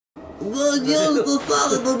Look, use the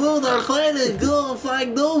sun and the moon are planet. Go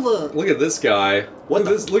find Nova. Look at this guy.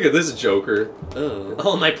 Look at this Joker.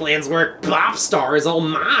 All my plans work. Pop Star is all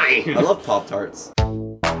mine. I love Pop-Tarts.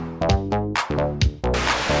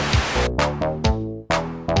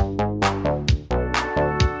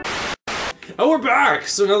 Oh, we're back!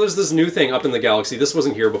 So now there's this new thing up in the galaxy. This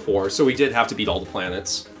wasn't here before, so we did have to beat all the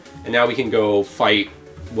planets. And now we can go fight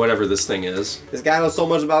whatever this thing is. This guy knows so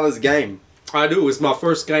much about this game. I do. It's my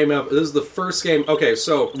first game ever. This is the first game. Okay,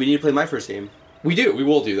 so We need to play my first game. we do. We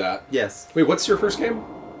will do that. Yes. Wait, what's your first game?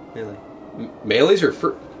 Really? Melee's your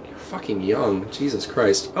first. You're fucking young. Jesus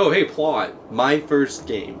Christ. Oh, hey, plot. My first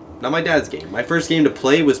game. Not my dad's game. My first game to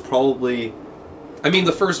play was probably... I mean,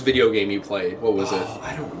 the first video game you played. What was it?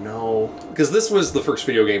 I don't know. Because this was the first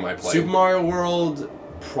video game I played. Super Mario World,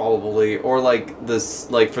 probably. Or like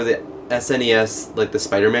this, like for the SNES, like the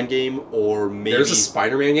Spider-Man game, or maybe... There's a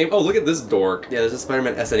Spider-Man game? Oh, look at this dork. Yeah, there's a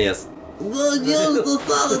Spider-Man SNES. Look, use the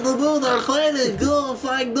sun and the moon are planet. Go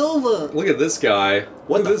find Nova. Look at this guy.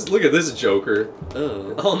 Look at this Joker.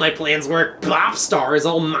 All my plans work. Pop Star is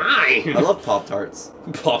all mine. I love Pop-Tarts.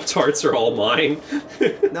 Pop-Tarts are all mine.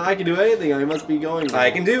 Now I can do anything. I must be going.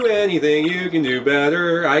 I can do anything, you can do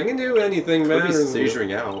better. I can do anything better. Kirby's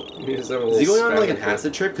seizuring out. Is he going on like an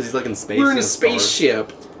acid trip? Because he's like in space. We're in a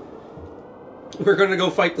spaceship. We're gonna go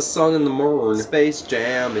fight the sun and the moon. Space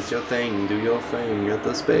Jam, it's your thing. Do your thing at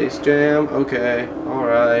the Space Jam. Okay,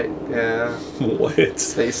 alright, yeah. What?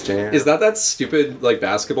 Space Jam. Is that stupid like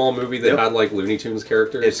basketball movie that had like Looney Tunes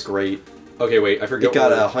characters? It's great. Okay, wait, I forget. It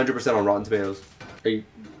got 100% on Rotten Tomatoes. Are you...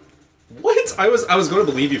 What? I was going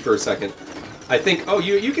to believe you for a second. I think. Oh,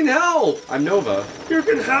 you can help. I'm Nova. You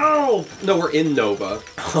can help. No, we're in Nova.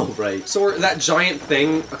 Oh right. So we're that giant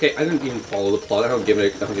thing. Okay, I didn't even follow the plot. I don't give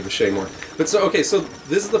a shit anymore. But so okay, so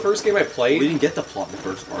this is the first game I played. We didn't get the plot in the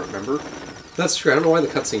first part. Remember? That's true. I don't know why the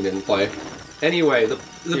cutscene didn't play. Anyway, the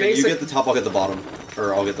basic. You get the top. I'll get the bottom.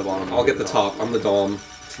 Or I'll get the bottom. I'll get the top. I'm the dom.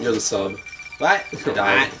 You're the sub. What? I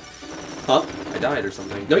died. Huh? I died or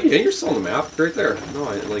something. No, you didn't. You're still on the map. You're right there. No,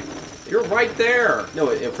 I like. You're right there.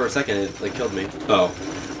 No, for a second it like killed me. Oh.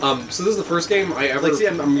 So this is the first game I ever... Like, see,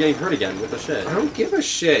 I'm getting hurt again. What the shit? I don't give a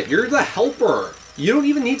shit. You're the helper. You don't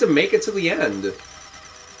even need to make it to the end.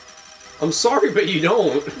 I'm sorry, but you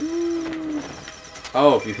don't.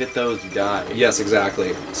 Oh, if you hit those, you die. Yes,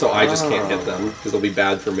 exactly. So I just can't hit them, because they'll be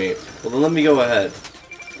bad for me. Well, then let me go ahead.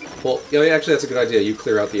 Well, yeah, actually, that's a good idea. You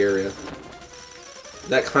clear out the area.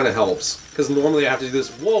 That kind of helps. Because normally I have to do this...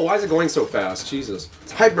 Whoa, why is it going so fast? Jesus.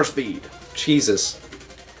 It's hyperspeed. Jesus.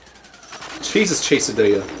 Jesus,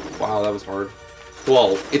 Chasadea. Wow, that was hard.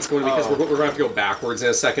 Well, it's going to be because we're going to have to go backwards in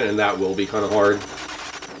a second, and that will be kind of hard.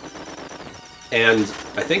 And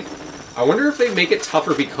I think... I wonder if they make it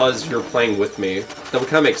tougher because you're playing with me. That would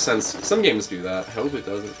kind of make sense. Some games do that. I hope it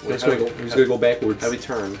doesn't. We're just going to go backwards. How do we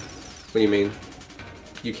turn? What do you mean?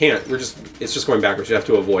 You can't. It's just going backwards. You have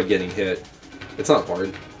to avoid getting hit. It's not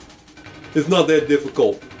hard. It's not that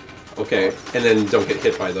difficult. Okay, and then don't get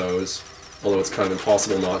hit by those. Although it's kind of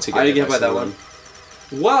impossible not to get hit by that one.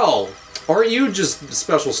 Well, aren't you just a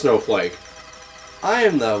special snowflake? I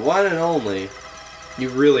am the one and only. You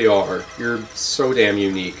really are. You're so damn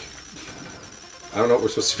unique. I don't know what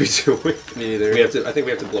we're supposed to be doing. Me neither. I think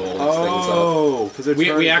we have to blow all these things up. Oh, because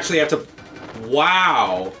we actually have to...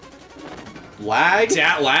 Wow. Lag?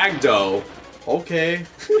 Dat lag, though. Okay.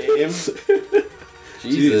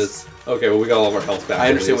 Jesus. Okay, well, we got all of our health back. I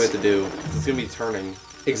understand what we have to do. It's gonna be turning.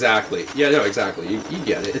 Exactly. Yeah, no, exactly. You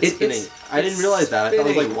get it. It's spinning. I didn't realize that. I thought I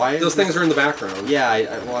was like, why? Those things are in the background.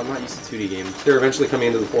 Yeah, well, I'm not used to 2D games. They're eventually coming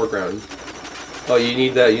into the foreground. Oh, you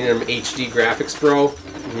need that. You need them HD graphics, bro.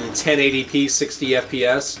 1080p, 60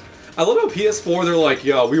 FPS. I love how PS4, they're like,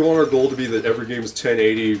 yeah, we want our goal to be that every game is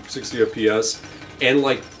 1080, 60 FPS. And,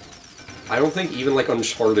 like, I don't think even, like,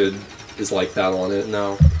 Uncharted is like that on it.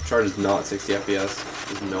 No. Uncharted is not 60 FPS.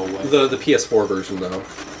 There's no way. The PS4 version, though.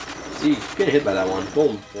 See, you get hit by that one.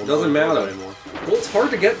 Boom. Well, doesn't matter. Well, it's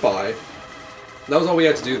hard to get by. That was all we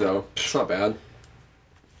had to do, though. It's not bad.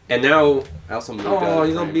 And now... I also moved out Oh,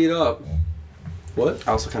 you don't beat up. What?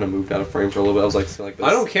 I also kind of moved out of frame for a little bit. I was like, this. I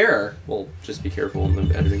don't care. Well, just be careful in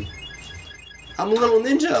the editing. I'm a little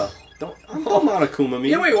ninja. I'm not a Kuma me.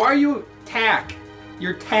 Yeah, wait, why are you tack?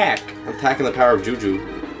 You're tack. I'm tacking the power of Juju.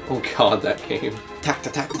 Oh god, that game. Tack.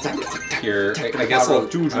 Here, I guess I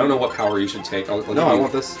don't know what power you should take. No, I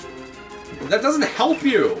want this. That doesn't help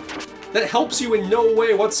you. That helps you in no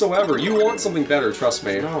way whatsoever. You want something better, trust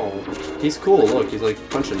me. No. He's cool, look, he's like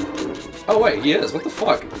punching. Oh wait, he is. What the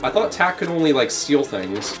fuck? I thought tack could only like steal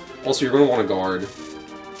things. Also, you're gonna want to guard.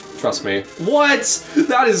 Trust me. What?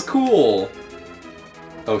 That is cool!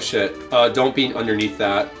 Oh shit. Don't be underneath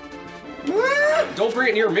that. Don't bring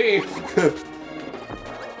it near me!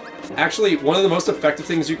 Actually, one of the most effective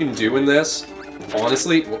things you can do in this,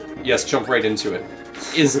 honestly, well, yes, jump right into it,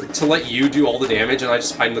 is to let you do all the damage and I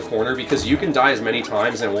just hide in the corner, because you can die as many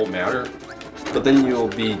times and it won't matter. But then you'll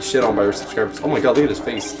be shit on by your subscribers. Oh my god, look at his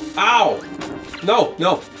face. Ow! No,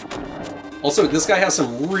 no. Also, this guy has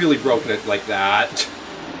some really broken it like that.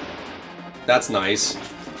 That's nice.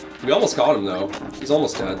 We almost got him, though. He's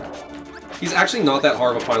almost dead. He's actually not that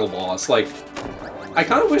hard of a final boss. Like, I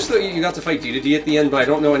kind of wish that you got to fight D at the end, but I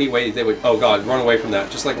don't know any way they would... Oh god, run away from that.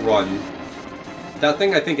 Just, like, run. That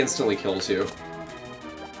thing, I think, instantly kills you.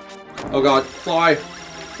 Oh god, fly!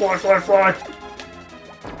 Fly, fly, fly!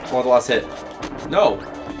 Oh, the last hit. No!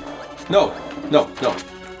 No! No, no.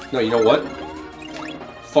 No, you know what?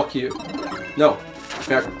 Fuck you. No.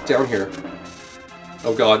 Back down here.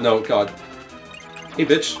 Oh god, no, god. Hey,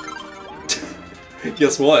 bitch.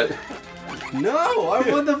 Guess what? No! I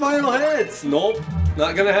want the final hits! Nope.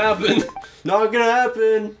 Not gonna happen. Not gonna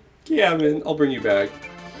happen! Yeah, man, I'll bring you back.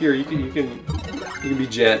 Here, you can be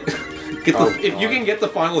Jet. If you can get the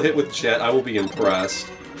final hit with Jet, I will be impressed.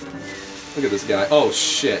 Look at this guy. Oh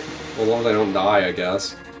shit. Well, as long as I don't die, I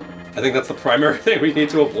guess. I think that's the primary thing we need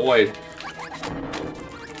to avoid.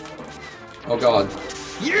 Oh god.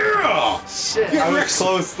 Yeah! Shit, I was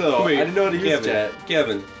close though. Wait, I didn't know how to use Jet.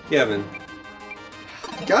 Kevin.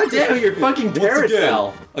 God damn it, you're fucking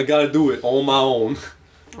Paracel! I gotta do it on my own.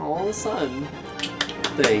 Oh, the sun.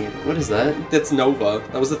 Thing. What is that? That's Nova.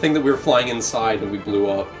 That was the thing that we were flying inside and we blew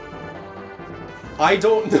up. I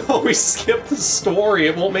don't know. We skipped the story.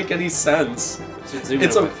 It won't make any sense.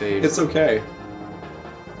 It's okay.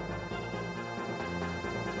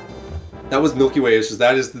 That was Milky Way dishes.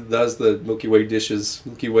 That is the Milky Way dishes.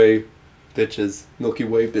 Milky Way bitches. Milky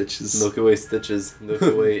Way bitches. Milky Way stitches.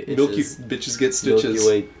 Milky Way itches. Milky bitches get stitches. Milky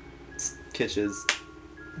Way kitches.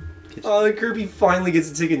 Oh, and Kirby finally gets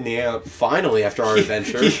to take a nap. Finally, after our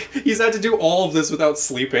adventure. He's had to do all of this without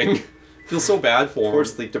sleeping. Feels so bad for him. Poor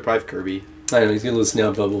sleep-deprived Kirby. I know, he's gonna lose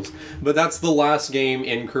snap bubbles. But that's the last game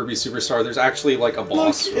in Kirby Superstar. There's actually like a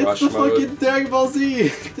boss rush it's the mode. fucking Dragon Ball Z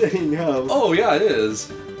thing. Oh yeah, it is.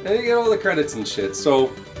 And you get all the credits and shit.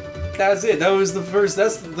 So that's it. That was the first.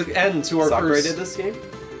 That's the end to our Sakurai first. did this game?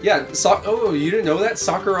 Yeah. Oh, you didn't know that?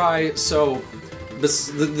 Sakurai. So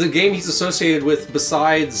the game he's associated with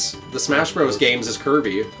besides the Smash Bros. Games is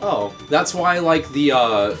Kirby. Oh. That's why like the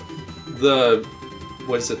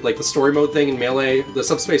what is it, like the story mode thing in Melee, the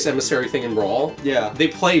Subspace Emissary thing in Brawl? Yeah. They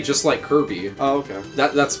play just like Kirby. Oh, okay.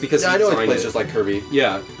 That's because I know it plays just like Kirby.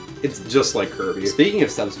 Yeah, it's just like Kirby. Speaking of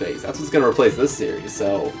Subspace, that's what's gonna replace this series,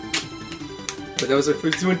 so... But that was our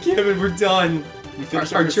first one, Kevin, we're done!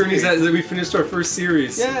 Our journey's at that we finished our first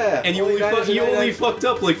series. Yeah! And you only fucked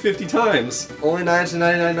up like 50 times! Only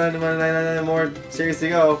 999 more series to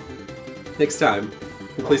go. Next time,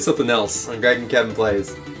 we'll play something else. On Greg and Kevin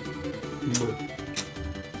Plays.